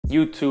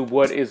YouTube,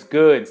 what is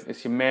good?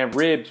 It's your man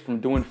Ribs from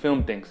Doing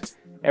Film Things.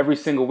 Every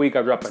single week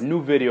I drop a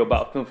new video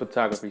about film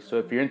photography, so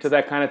if you're into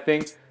that kind of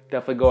thing,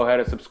 definitely go ahead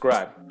and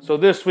subscribe. So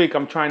this week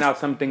I'm trying out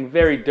something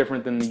very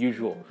different than the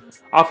usual.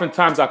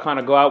 Oftentimes I'll kind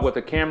of go out with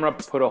a camera,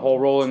 put a whole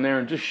roll in there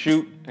and just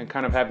shoot and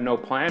kind of have no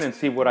plan and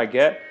see what I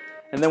get.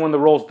 And then when the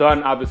roll's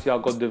done, obviously I'll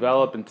go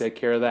develop and take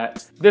care of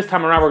that. This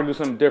time around we're gonna do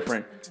something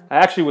different. I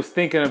actually was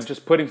thinking of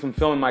just putting some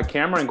film in my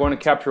camera and going to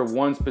capture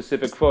one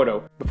specific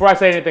photo. Before I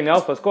say anything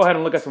else, let's go ahead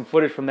and look at some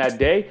footage from that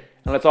day,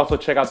 and let's also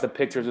check out the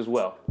pictures as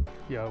well.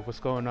 Yo, what's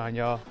going on,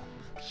 y'all?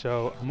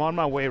 So I'm on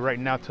my way right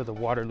now to the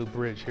Waterloo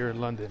Bridge here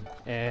in London,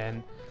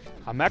 and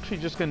I'm actually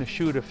just gonna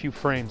shoot a few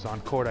frames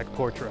on Kodak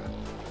Portra.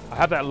 I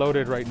have that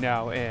loaded right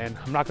now, and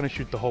I'm not gonna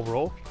shoot the whole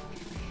roll.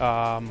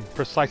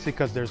 Precisely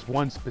because there's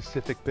one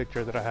specific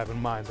picture that I have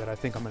in mind that I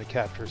think I'm going to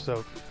capture.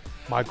 So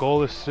my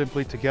goal is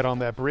simply to get on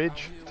that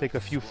bridge, take a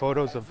few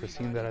photos of the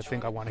scene that I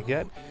think I want to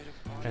get,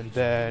 and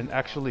then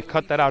actually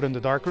cut that out in the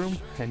darkroom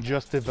and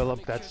just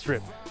develop that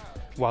strip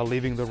while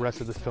leaving the rest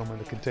of the film in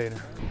the container.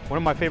 One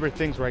of my favorite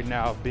things right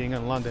now, being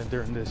in London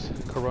during this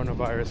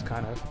coronavirus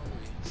kind of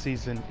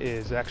season,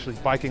 is actually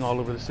biking all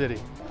over the city.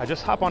 I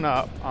just hop on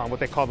what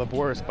they call the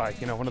Boris bike,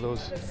 you know, one of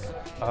those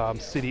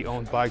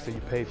city-owned bikes that you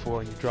pay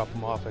for and you drop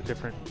them off at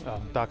different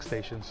dock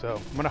stations. So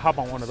I'm gonna hop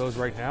on one of those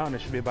right now, and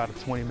it should be about a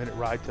 20-minute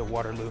ride to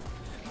Waterloo,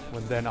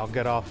 and then I'll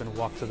get off and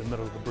walk to the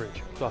middle of the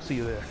bridge. So I'll see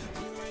you there.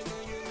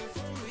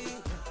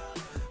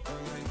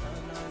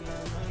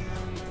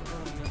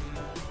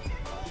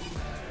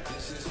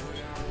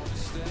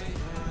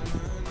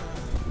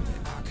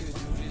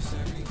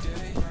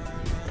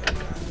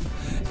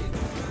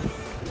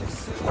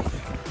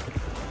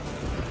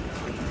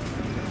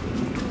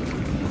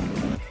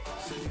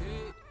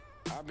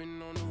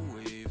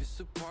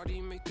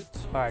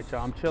 All right,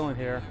 y'all, I'm chilling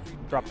here,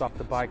 dropped off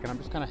the bike, and I'm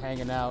just kind of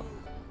hanging out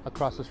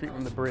across the street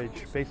from the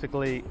bridge.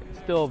 Basically, it's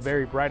still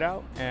very bright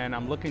out, and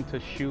I'm looking to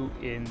shoot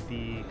in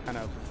the kind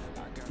of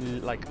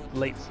like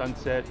late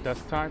sunset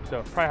dusk time,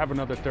 so probably have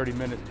another 30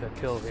 minutes to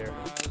kill here.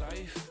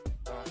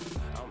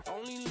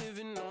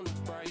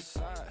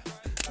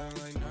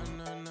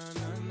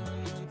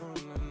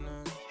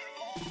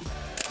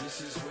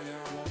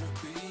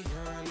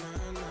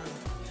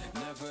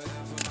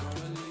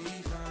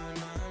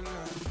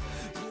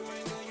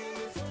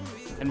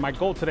 And my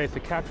goal today is to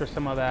capture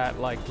some of that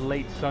like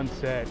late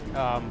sunset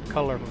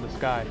color from the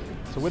sky.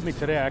 So with me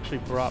today, I actually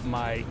brought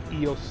my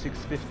EOS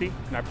 650,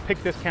 and I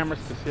picked this camera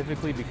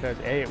specifically because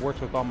A, it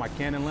works with all my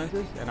Canon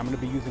lenses, and I'm gonna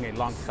be using a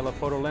long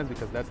telephoto lens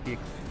because that's the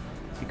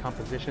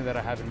composition that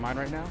I have in mind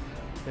right now.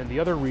 And the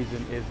other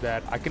reason is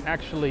that I can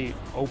actually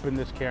open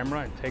this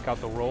camera and take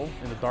out the roll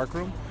in the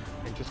darkroom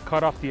and just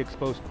cut off the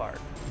exposed part.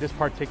 This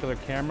particular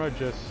camera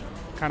just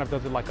kind of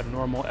does it like a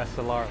normal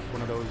SLR,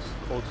 one of those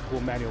old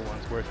school manual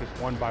ones where it's just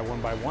one by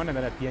one, and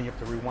then at the end you have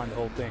to rewind the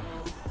whole thing.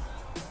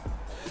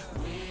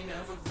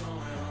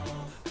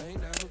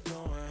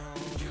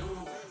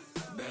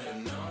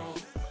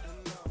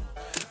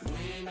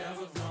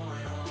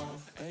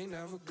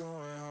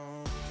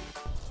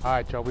 All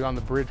right, y'all, we're on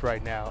the bridge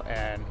right now,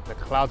 and the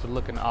clouds are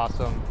looking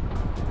awesome.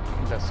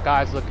 The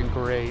sky's looking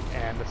great,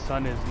 and the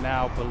sun is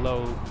now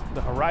below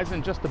the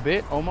horizon just a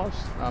bit, almost.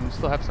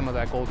 Still have some of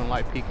that golden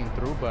light peeking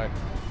through, but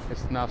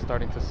it's now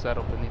starting to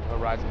settle beneath the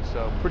horizon.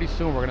 So pretty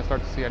soon we're gonna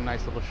start to see a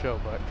nice little show.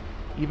 But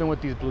even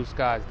with these blue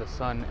skies, the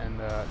sun and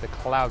the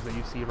clouds that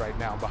you see right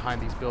now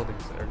behind these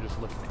buildings are just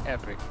looking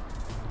epic.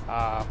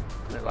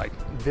 Like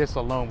this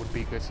alone would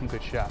be some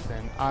good shots.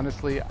 And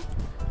honestly,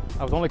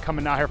 I was only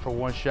coming out here for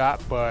one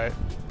shot, but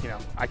you know,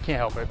 I can't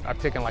help it.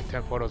 I've taken like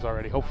 10 photos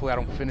already. Hopefully I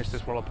don't finish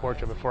this roll of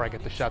portrait before I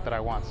get the shot that I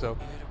want. So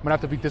I'm gonna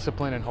have to be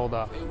disciplined and hold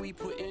off.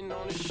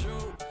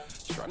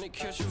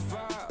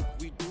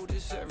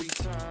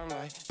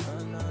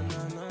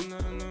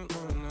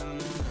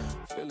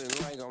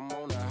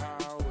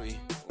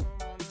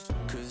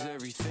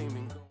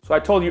 So I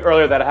told you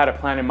earlier that I had a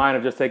plan in mind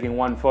of just taking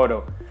one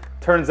photo.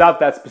 Turns out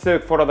that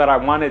specific photo that I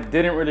wanted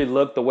didn't really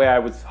look the way I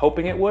was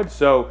hoping it would.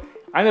 So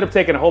I ended up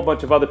taking a whole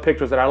bunch of other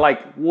pictures that I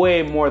like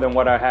way more than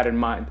what I had in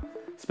mind.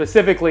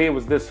 Specifically, it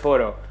was this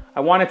photo.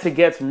 I wanted to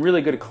get some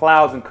really good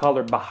clouds and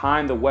color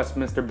behind the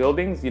Westminster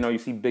buildings. You know, you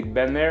see Big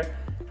Ben there,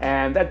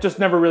 and that just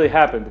never really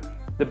happened.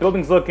 The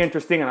buildings look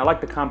interesting and I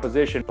like the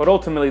composition, but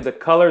ultimately the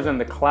colors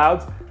and the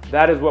clouds,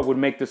 that is what would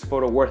make this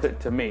photo worth it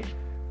to me.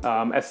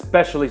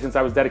 Especially since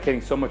I was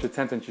dedicating so much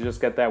attention to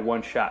just get that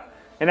one shot.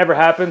 It never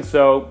happened,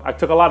 so I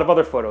took a lot of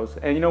other photos.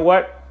 And you know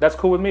what? That's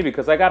cool with me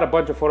because I got a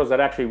bunch of photos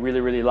that I actually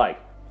really like.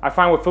 I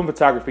find with film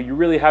photography, you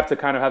really have to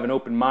kind of have an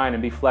open mind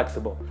and be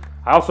flexible.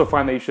 I also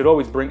find that you should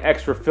always bring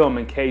extra film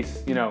in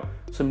case, you know,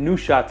 some new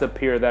shots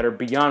appear that are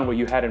beyond what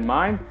you had in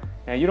mind,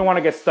 and you don't want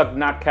to get stuck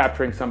not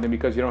capturing something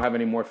because you don't have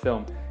any more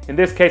film. In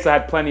this case, I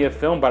had plenty of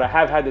film, but I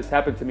have had this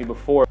happen to me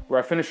before where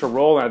I finish a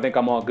roll and I think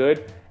I'm all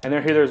good, and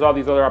then there's all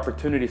these other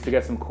opportunities to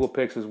get some cool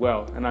pics as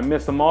well, and I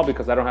miss them all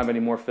because I don't have any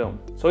more film.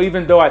 So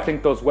even though I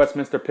think those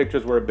Westminster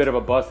pictures were a bit of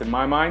a bust in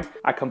my mind,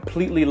 I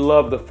completely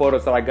love the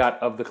photos that I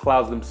got of the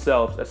clouds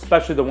themselves,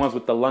 especially the ones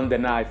with the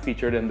London eye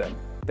featured in them.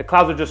 The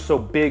clouds are just so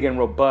big and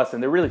robust,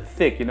 and they're really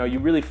thick. You know, you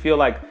really feel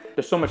like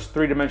there's so much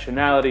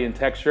three-dimensionality and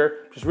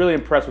texture. Just really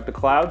impressed with the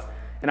clouds.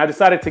 And I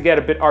decided to get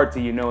a bit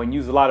artsy, you know, and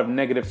use a lot of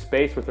negative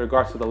space with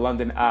regards to the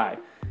London Eye.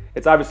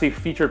 It's obviously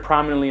featured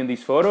prominently in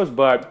these photos,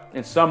 but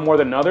in some more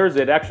than others,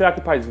 it actually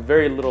occupies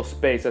very little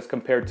space as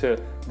compared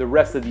to the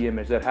rest of the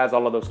image that has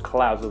all of those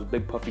clouds, those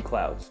big puffy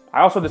clouds.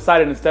 I also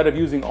decided, instead of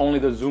using only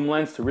the zoom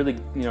lens to really,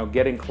 you know,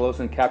 get in close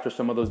and capture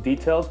some of those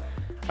details,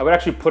 I would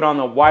actually put on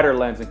the wider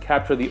lens and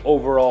capture the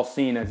overall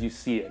scene as you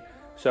see it.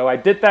 So I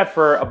did that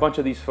for a bunch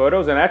of these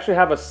photos, and I actually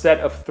have a set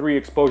of 3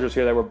 exposures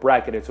here that were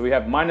bracketed. So we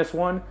have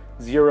 -1,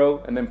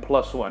 0, and then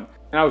 +1.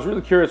 And I was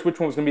really curious which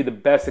one was gonna be the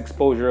best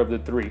exposure of the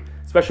 3,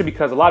 especially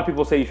because a lot of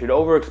people say you should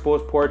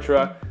overexpose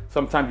Portra.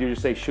 Sometimes you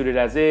just say shoot it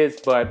as is,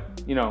 but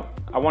you know,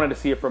 I wanted to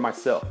see it for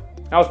myself.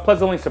 I was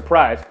pleasantly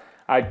surprised.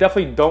 I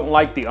definitely don't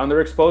like the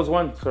underexposed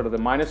one, sort of the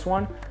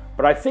 -1,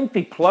 but I think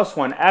the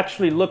 +1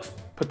 actually looks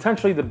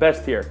potentially the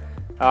best here.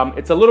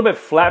 It's a little bit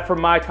flat for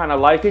my kind of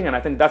liking, and I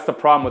think that's the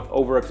problem with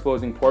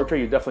overexposing Portra.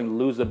 You definitely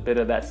lose a bit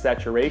of that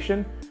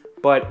saturation,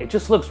 but it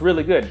just looks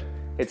really good.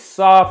 It's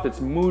soft, it's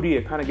moody,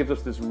 it kind of gives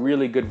us this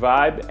really good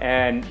vibe,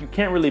 and you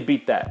can't really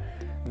beat that.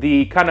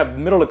 The kind of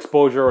middle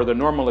exposure or the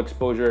normal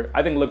exposure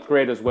I think looked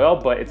great as well,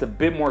 but it's a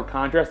bit more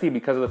contrasty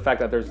because of the fact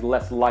that there's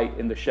less light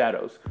in the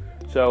shadows.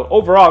 So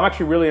overall, I'm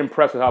actually really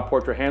impressed with how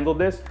Portra handled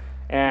this.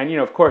 And you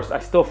know, of course, I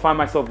still find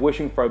myself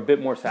wishing for a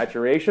bit more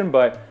saturation,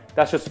 but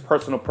that's just a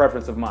personal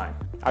preference of mine.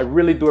 I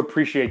really do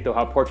appreciate though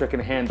how Portra can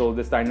handle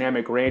this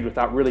dynamic range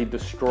without really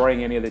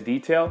destroying any of the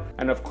detail.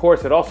 And of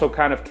course, it also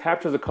kind of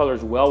captures the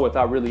colors well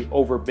without really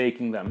over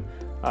baking them.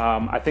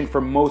 I think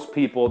for most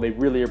people, they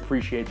really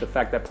appreciate the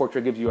fact that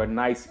Portra gives you a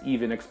nice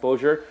even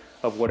exposure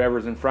of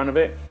whatever's in front of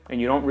it,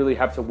 and you don't really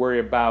have to worry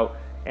about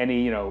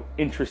any, you know,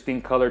 interesting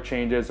color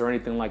changes or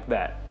anything like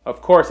that.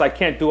 Of course, I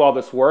can't do all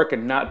this work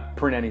and not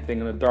print anything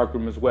in the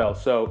darkroom as well.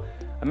 So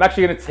I'm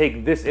actually gonna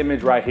take this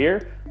image right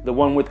here, the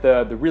one with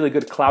the really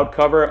good cloud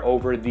cover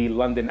over the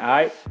London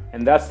Eye,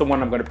 and that's the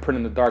one I'm gonna print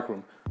in the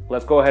darkroom.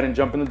 Let's go ahead and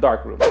jump in the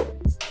darkroom.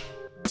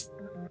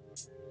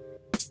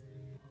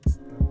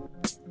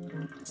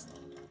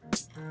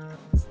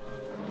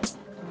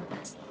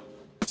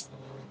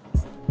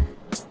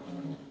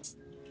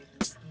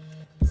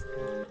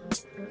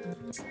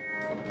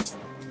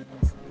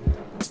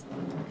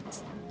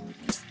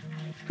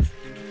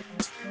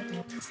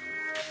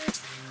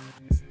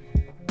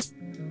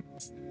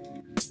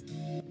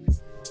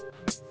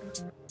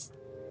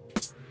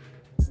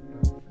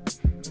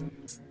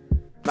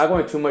 Not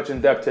going too much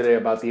in depth today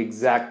about the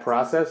exact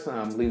process,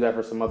 leave that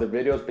for some other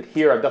videos, but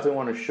here I definitely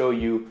want to show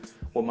you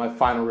what my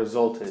final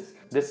result is.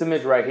 This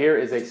image right here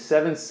is a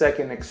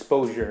 7-second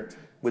exposure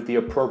with the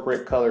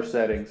appropriate color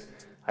settings.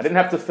 I didn't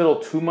have to fiddle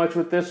too much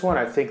with this one.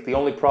 I think the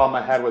only problem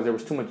I had was there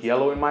was too much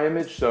yellow in my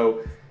image,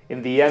 so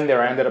in the end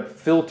there I ended up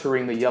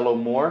filtering the yellow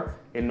more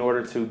in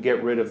order to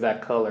get rid of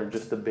that color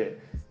just a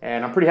bit.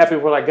 And I'm pretty happy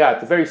with what I got.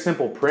 It's a very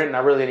simple print,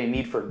 not really any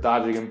need for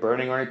dodging and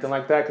burning or anything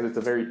like that because it's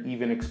a very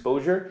even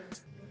exposure.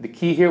 The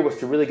key here was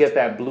to really get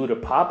that blue to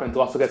pop and to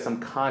also get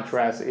some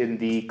contrast in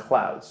the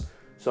clouds.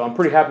 So I'm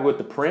pretty happy with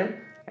the print,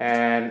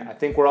 and I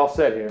think we're all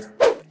set here.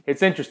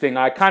 It's interesting,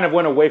 I kind of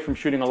went away from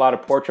shooting a lot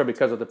of Portra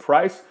because of the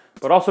price,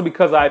 but also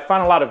because I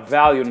found a lot of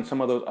value in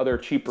some of those other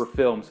cheaper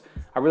films.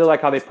 I really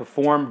like how they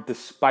perform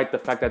despite the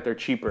fact that they're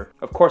cheaper.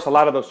 Of course, a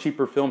lot of those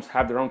cheaper films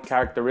have their own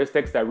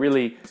characteristics that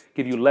really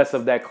give you less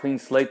of that clean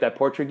slate that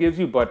Portra gives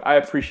you, but I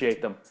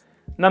appreciate them.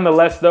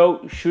 Nonetheless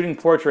though, shooting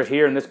Portra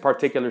here in this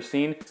particular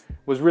scene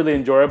was really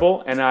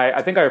enjoyable, and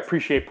I think I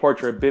appreciate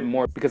Portra a bit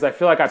more because I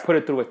feel like I put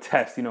it through a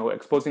test, you know,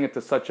 exposing it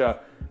to such a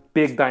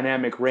big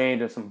dynamic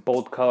range and some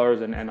bold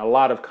colors and a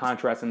lot of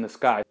contrast in the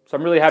sky. So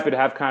I'm really happy to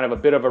have kind of a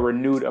bit of a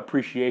renewed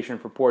appreciation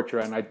for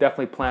Portra, and I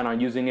definitely plan on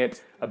using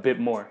it a bit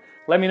more.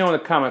 Let me know in the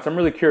comments, I'm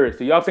really curious,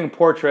 do y'all think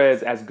Portra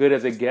is as good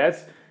as it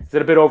gets? Is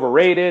it a bit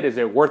overrated? Is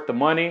it worth the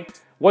money?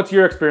 What's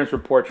your experience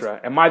with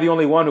Portra? Am I the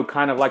only one who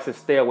kind of likes to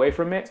stay away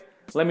from it?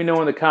 Let me know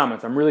in the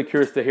comments. I'm really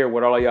curious to hear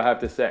what all of y'all have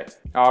to say.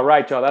 All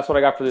right, y'all, that's what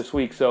I got for this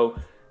week. So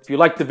if you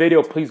liked the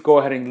video, please go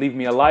ahead and leave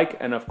me a like.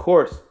 And of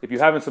course, if you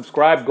haven't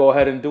subscribed, go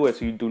ahead and do it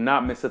so you do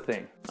not miss a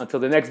thing. Until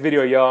the next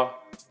video, y'all,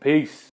 peace.